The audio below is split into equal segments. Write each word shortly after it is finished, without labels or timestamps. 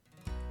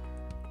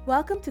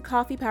Welcome to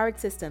Coffee Powered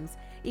Systems,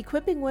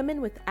 equipping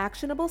women with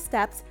actionable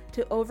steps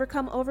to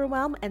overcome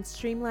overwhelm and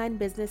streamline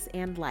business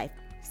and life.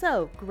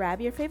 So grab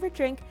your favorite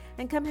drink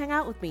and come hang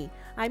out with me.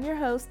 I'm your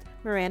host,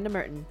 Miranda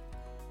Merton.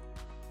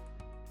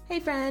 Hey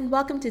friend,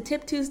 welcome to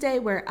Tip Tuesday,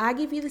 where I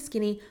give you the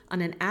skinny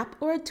on an app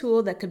or a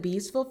tool that could be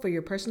useful for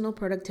your personal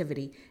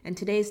productivity. And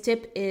today's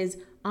tip is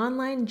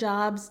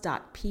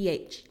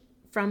onlinejobs.ph.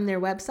 From their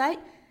website,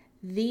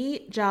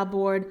 the job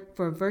board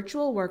for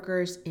virtual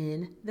workers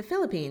in the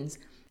Philippines.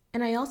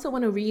 And I also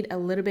want to read a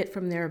little bit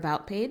from their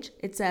About page.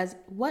 It says,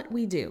 what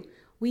we do.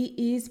 We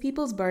ease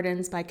people's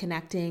burdens by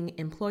connecting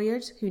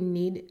employers who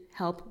need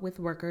help with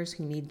workers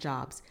who need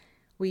jobs.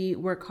 We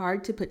work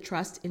hard to put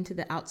trust into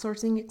the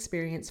outsourcing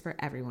experience for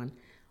everyone.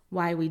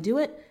 Why we do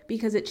it?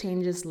 Because it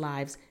changes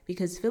lives.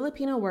 Because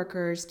Filipino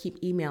workers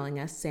keep emailing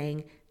us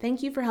saying,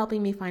 thank you for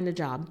helping me find a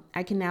job.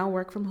 I can now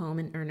work from home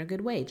and earn a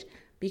good wage.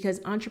 Because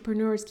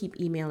entrepreneurs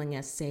keep emailing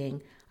us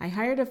saying, I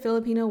hired a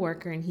Filipino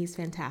worker and he's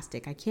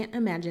fantastic. I can't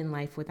imagine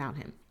life without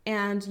him.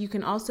 And you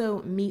can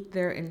also meet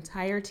their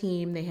entire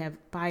team. They have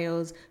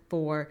bios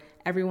for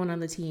everyone on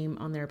the team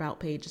on their About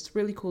page. It's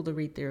really cool to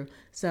read through.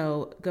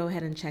 So go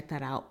ahead and check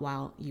that out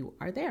while you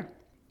are there.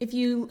 If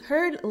you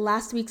heard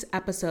last week's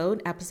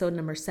episode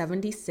number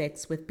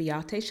 76 with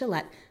Beate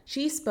Chalette,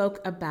 she spoke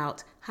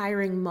about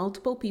hiring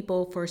multiple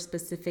people for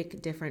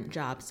specific different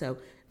jobs. So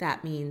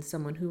that means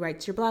someone who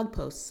writes your blog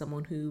posts,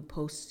 someone who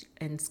posts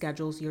and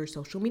schedules your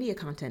social media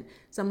content,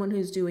 someone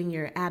who's doing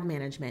your ad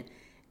management.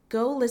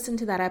 Go listen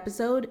to that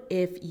episode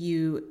if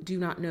you do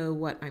not know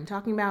what I'm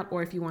talking about,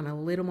 or if you want a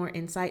little more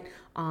insight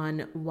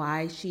on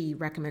why she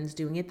recommends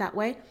doing it that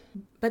way.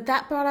 But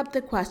that brought up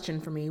the question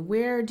for me,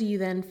 where do you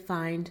then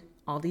find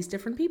all these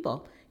different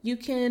people? You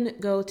can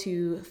go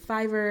to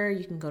Fiverr,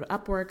 you can go to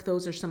Upwork.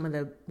 Those are some of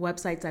the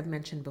websites I've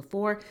mentioned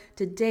before.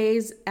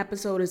 Today's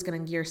episode is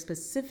going to gear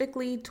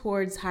specifically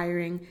towards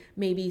hiring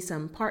maybe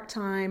some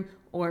part-time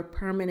or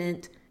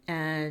permanent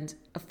and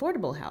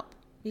affordable help.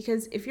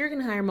 Because if you're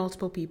going to hire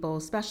multiple people,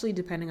 especially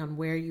depending on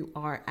where you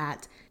are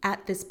at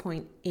this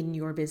point in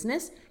your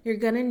business, you're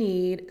going to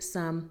need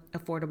some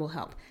affordable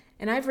help.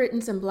 And I've written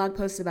some blog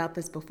posts about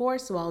this before,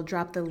 so I'll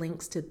drop the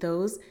links to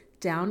those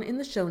down in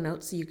the show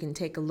notes so you can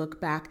take a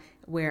look back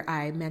where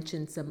I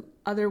mentioned some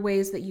other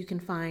ways that you can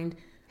find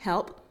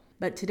help.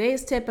 But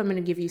today's tip I'm going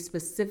to give you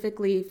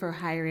specifically for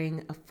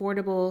hiring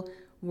affordable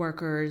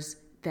workers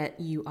that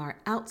you are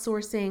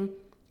outsourcing,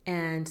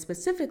 and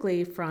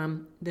specifically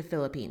from the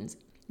Philippines.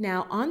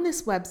 Now, on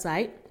this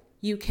website,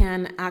 you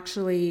can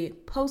actually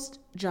post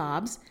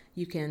jobs.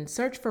 You can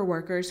search for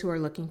workers who are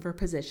looking for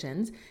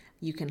positions.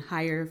 You can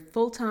hire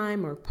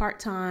full-time or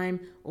part-time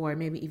or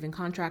maybe even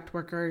contract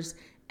workers.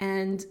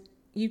 And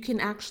you can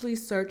actually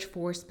search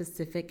for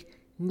specific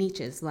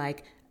niches,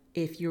 like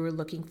if you're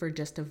looking for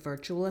just a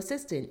virtual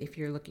assistant, if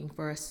you're looking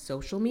for a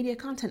social media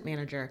content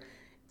manager.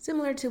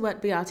 Similar to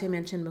what Beate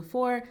mentioned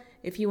before,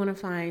 if you want to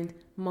find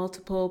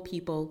multiple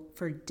people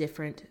for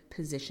different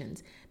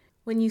positions.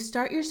 When you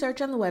start your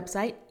search on the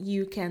website,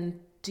 you can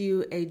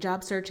do a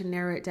job search and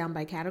narrow it down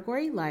by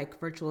category, like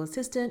virtual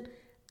assistant,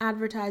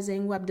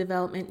 advertising, web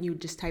development. You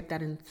just type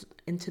that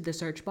into the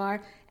search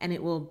bar, and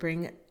it will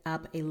bring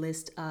up a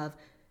list of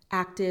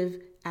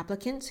active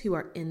applicants who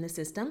are in the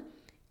system.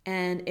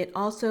 And it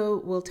also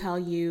will tell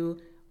you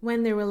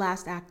when they were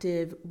last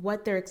active,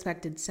 what their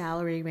expected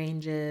salary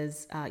range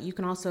is. You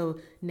can also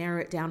narrow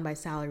it down by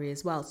salary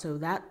as well. So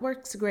that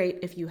works great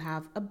if you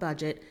have a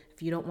budget.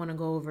 If you don't want to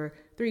go over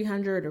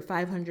 300 or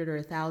 500 or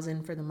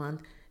 1,000 for the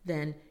month,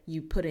 then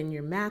you put in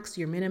your max,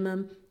 your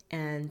minimum,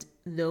 and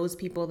those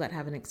people that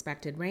have an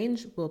expected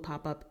range will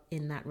pop up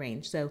in that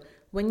range. So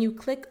when you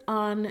click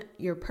on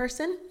your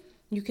person,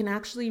 you can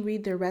actually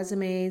read their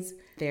resumes,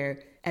 their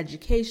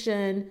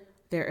education,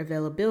 their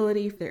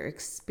availability, their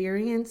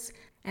experience.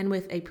 And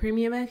with a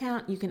premium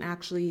account, you can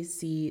actually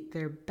see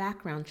their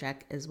background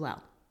check as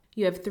well.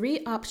 You have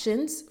 3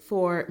 options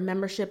for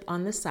membership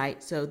on the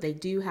site. So they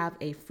do have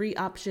a free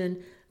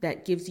option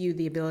that gives you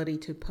the ability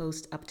to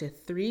post up to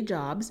 3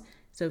 jobs.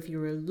 So if you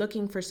were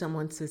looking for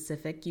someone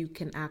specific, you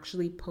can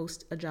actually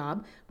post a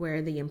job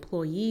where the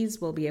employees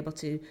will be able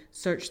to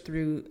search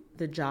through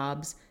the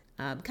jobs,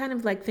 kind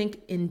of like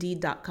think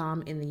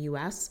Indeed.com in the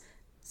US,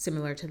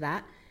 similar to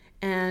that.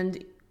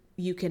 And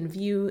you can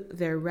view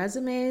their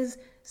resumes.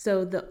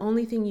 So the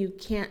only thing you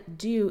can't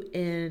do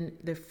in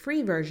the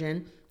free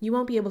version, you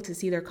won't be able to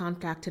see their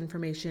contact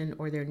information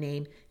or their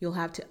name. You'll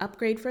have to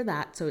upgrade for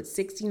that. So it's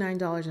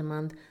 $69 a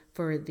month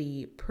for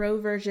the pro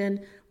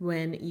version,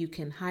 when you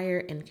can hire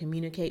and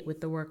communicate with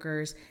the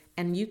workers,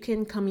 and you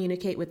can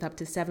communicate with up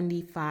to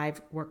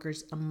 75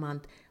 workers a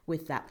month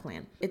with that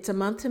plan. It's a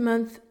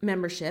month-to-month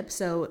membership.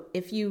 So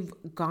if you've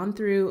gone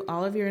through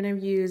all of your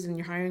interviews and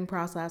your hiring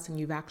process and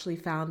you've actually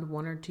found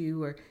 1 or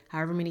 2 or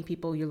however many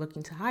people you're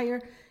looking to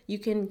hire, you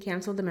can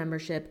cancel the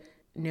membership,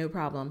 no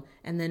problem,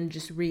 and then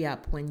just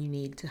re-up when you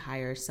need to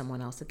hire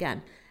someone else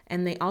again.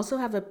 And they also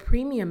have a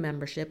premium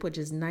membership, which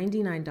is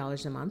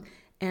 $99 a month.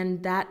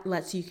 and that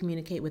lets you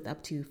communicate with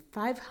up to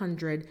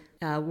 500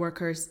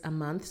 workers a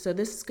month. So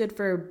this is good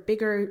for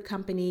bigger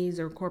companies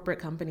or corporate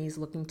companies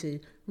looking to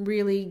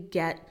really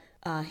get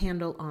a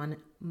handle on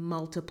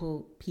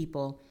multiple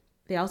people.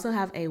 They also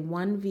have a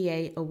 1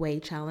 VA away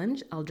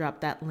challenge. I'll drop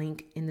that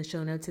link in the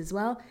show notes as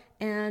well.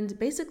 And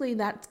basically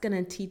that's going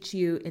to teach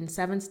you in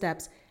 7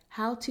 steps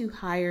how to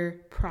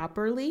hire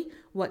properly,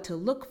 what to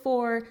look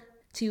for,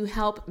 to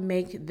help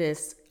make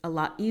this a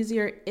lot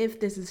easier if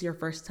this is your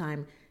first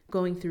time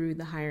going through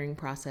the hiring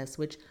process,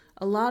 which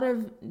a lot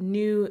of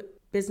new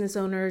business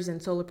owners and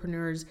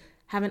solopreneurs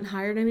haven't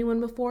hired anyone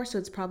before. So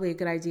it's probably a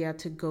good idea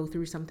to go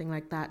through something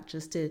like that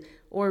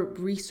or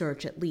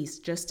research at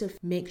least, just to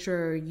make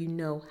sure you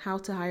know how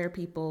to hire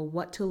people,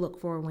 what to look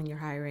for when you're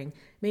hiring,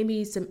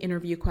 maybe some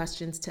interview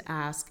questions to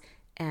ask,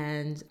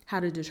 and how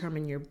to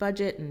determine your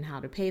budget and how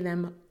to pay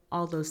them,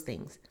 all those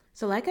things.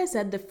 So like I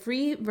said, the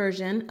free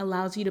version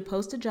allows you to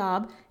post a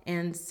job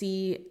and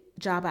see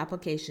job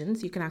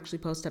applications. You can actually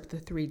post up to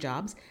 3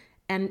 jobs.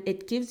 And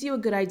it gives you a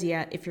good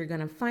idea if you're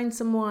going to find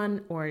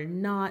someone or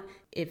not,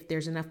 if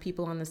there's enough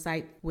people on the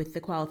site with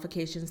the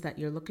qualifications that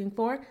you're looking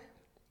for.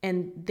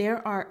 And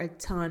there are a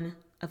ton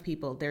of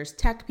people. There's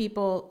tech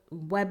people,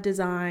 web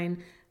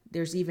design,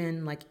 there's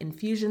even like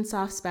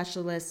Infusionsoft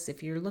specialists.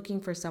 If you're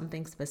looking for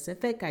something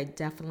specific, I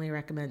definitely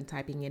recommend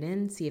typing it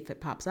in, see if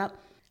it pops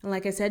up. And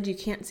like I said, you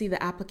can't see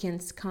the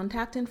applicant's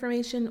contact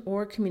information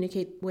or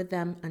communicate with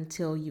them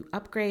until you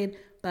upgrade,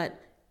 but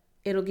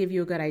it'll give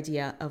you a good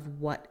idea of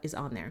what is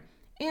on there.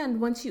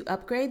 And once you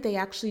upgrade, they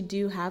actually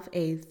do have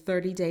a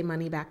 30-day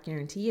money-back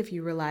guarantee if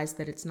you realize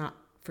that it's not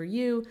for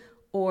you,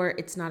 or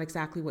it's not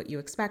exactly what you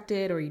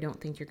expected, or you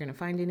don't think you're going to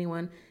find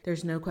anyone.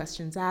 There's no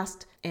questions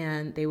asked,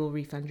 and they will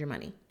refund your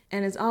money.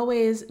 And as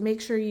always,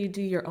 make sure you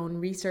do your own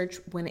research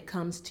when it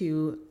comes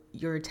to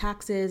your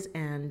taxes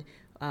and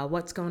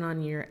what's going on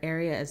in your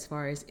area as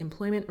far as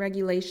employment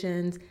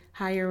regulations,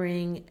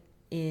 hiring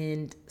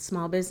in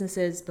small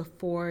businesses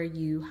before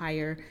you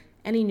hire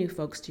any new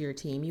folks to your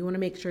team. You want to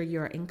make sure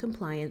you're in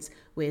compliance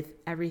with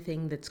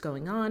everything that's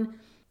going on.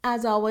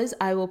 As always,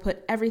 I will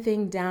put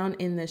everything down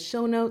in the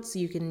show notes.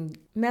 You can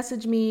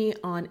message me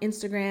on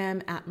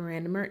Instagram at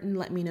Miranda Merton.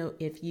 Let me know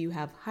if you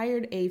have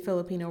hired a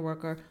Filipino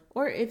worker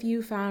or if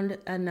you found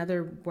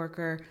another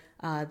worker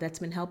that's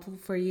been helpful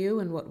for you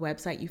and what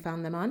website you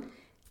found them on.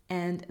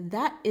 And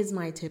that is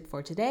my tip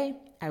for today.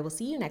 I will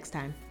see you next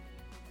time.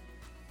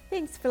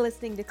 Thanks for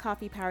listening to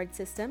Coffee Powered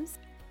Systems.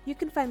 You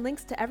can find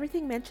links to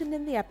everything mentioned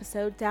in the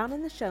episode down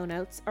in the show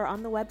notes or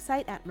on the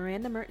website at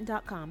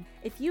mirandamerton.com.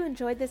 If you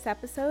enjoyed this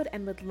episode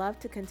and would love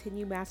to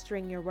continue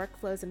mastering your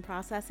workflows and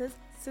processes,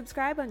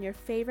 subscribe on your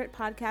favorite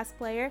podcast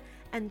player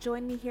and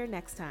join me here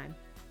next time.